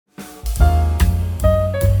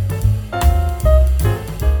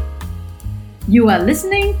You are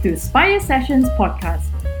listening to Spire Sessions podcast,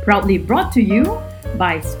 proudly brought to you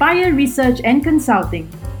by Spire Research and Consulting.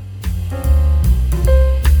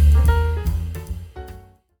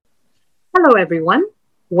 Hello everyone,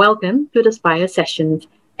 welcome to the Spire Sessions,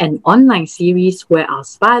 an online series where our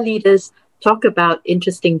Spire leaders talk about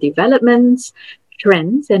interesting developments,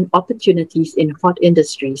 trends and opportunities in hot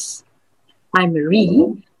industries. I'm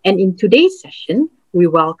Marie, and in today's session, we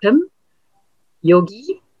welcome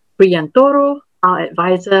Yogi Priyantoro, our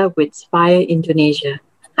advisor with Spire Indonesia.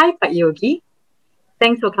 Hi, Pak Yogi.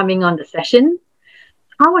 Thanks for coming on the session.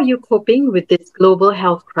 How are you coping with this global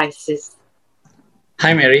health crisis?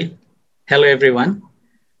 Hi, Mary. Hello, everyone.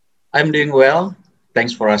 I'm doing well.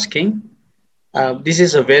 Thanks for asking. This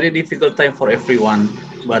is a very difficult time for everyone,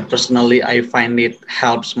 but personally, I find it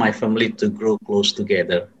helps my family to grow close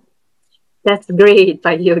together. That's great,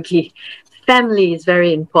 Pak Yogi. Family is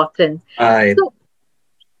very important. Right. So,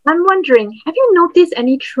 I'm wondering, have you noticed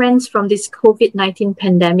any trends from this COVID-19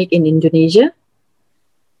 pandemic in Indonesia?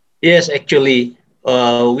 Yes, actually,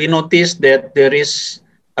 we noticed that there is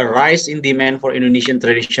a rise in demand for Indonesian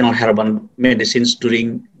traditional herbal medicines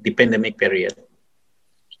during the pandemic period.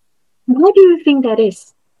 Why do you think that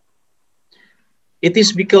is? It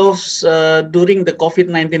is because during the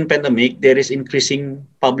COVID-19 pandemic, there is increasing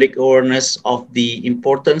public awareness of the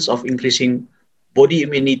importance of increasing body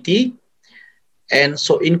immunity and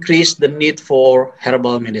so increase the need for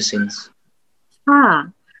herbal medicines.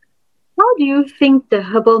 How do you think the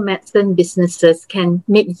herbal medicine businesses can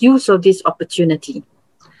make use of this opportunity?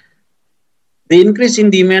 The increase in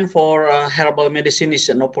demand for herbal medicine is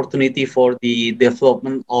an opportunity for the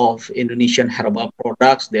development of Indonesian herbal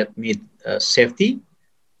products that meet safety,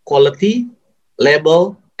 quality,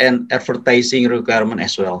 label, and advertising requirement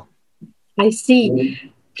as well. I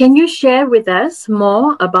see. Can you share with us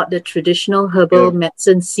more about the traditional herbal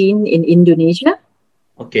medicine scene in Indonesia?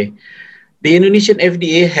 Okay. The Indonesian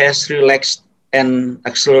FDA has relaxed and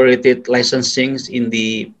accelerated licensing in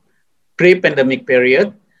the pre-pandemic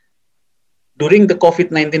period. During the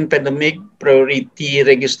COVID-19 pandemic, priority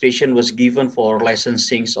registration was given for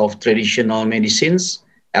licensing of traditional medicines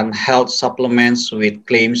and health supplements with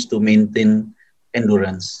claims to maintain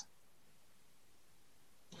endurance.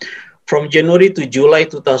 From January to July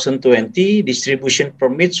 2020, distribution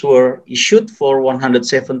permits were issued for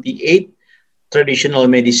 178 traditional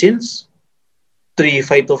medicines, 3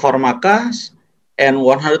 phytopharmacas, and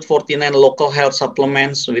 149 local health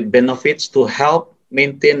supplements with benefits to help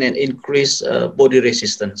maintain and increase body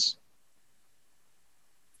resistance.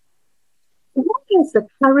 How has the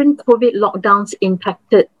current COVID lockdowns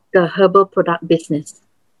impacted the herbal product business?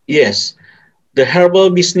 Yes, the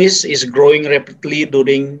herbal business is growing rapidly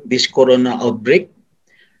during this corona outbreak.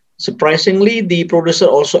 Surprisingly, the producer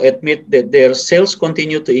also admit that their sales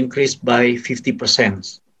continue to increase by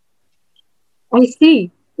 50%. I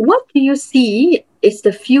see. What do you see is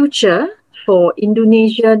the future for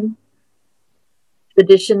Indonesian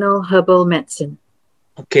traditional herbal medicine?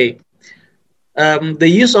 Okay. The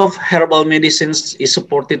use of herbal medicines is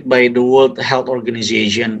supported by the World Health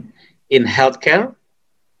Organization in healthcare,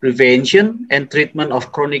 prevention, and treatment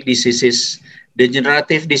of chronic diseases,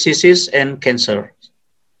 degenerative diseases, and cancer.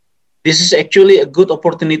 This is actually a good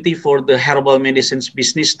opportunity for the herbal medicines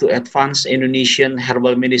business to advance Indonesian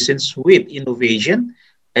herbal medicines with innovation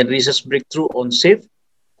and research breakthrough on safe,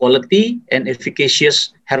 quality, and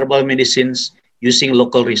efficacious herbal medicines using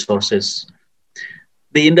local resources.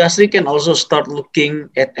 The industry can also start looking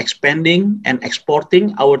at expanding and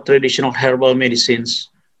exporting our traditional herbal medicines,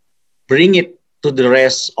 bring it to the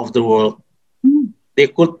rest of the world. They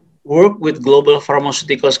could work with global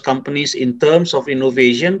pharmaceuticals companies in terms of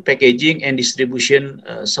innovation, packaging, and distribution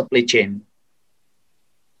supply chain.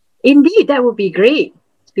 Indeed, that would be great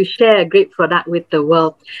to share a great product with the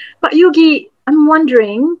world. But Yogi, I'm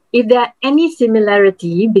wondering if there are any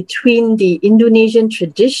similarity between the Indonesian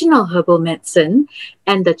traditional herbal medicine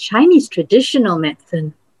and the Chinese traditional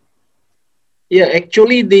medicine. Yeah,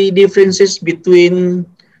 actually, the differences between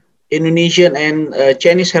Indonesian and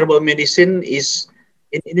Chinese herbal medicine is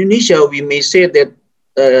in Indonesia, we may say that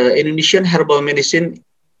Indonesian herbal medicine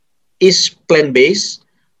is plant-based,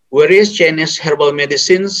 whereas Chinese herbal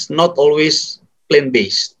medicines not always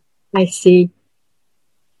plant-based. I see.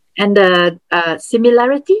 And the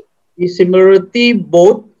similarity? The similarity,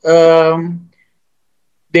 both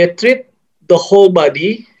they treat the whole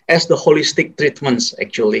body as the holistic treatments,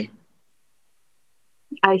 actually.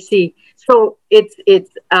 I see. So it's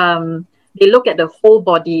they look at the whole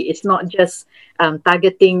body. It's not just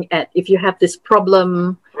targeting at if you have this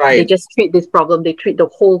problem, Right. they just treat this problem. They treat the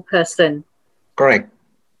whole person. Correct.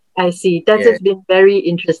 I see. That Yeah. has been very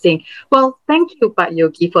interesting. Well, thank you, Pak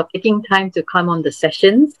Yogi, for taking time to come on the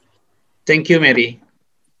sessions. Thank you, Mary.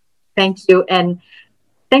 Thank you. And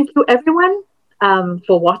thank you, everyone,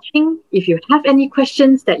 for watching. If you have any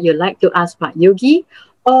questions that you'd like to ask Pak Yogi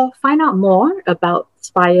or find out more about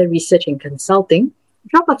Spire Research and Consulting,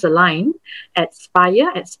 drop us a line at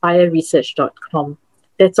spireresearch.com.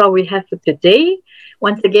 That's all we have for today.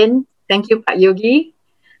 Once again, thank you, Pak Yogi.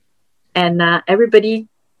 And everybody,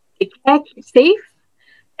 take care, keep safe,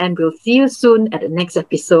 and we'll see you soon at the next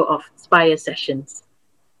episode of Spire Sessions.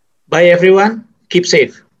 Bye, everyone. Keep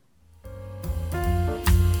safe.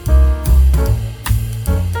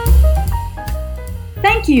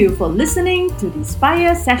 Thank you for listening to the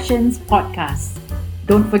Spire Sessions podcast.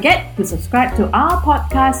 Don't forget to subscribe to our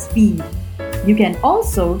podcast feed. You can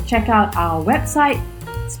also check out our website,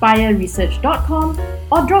 spireresearch.com,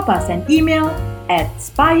 or drop us an email at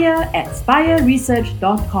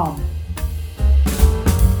spire@spireresearch.com.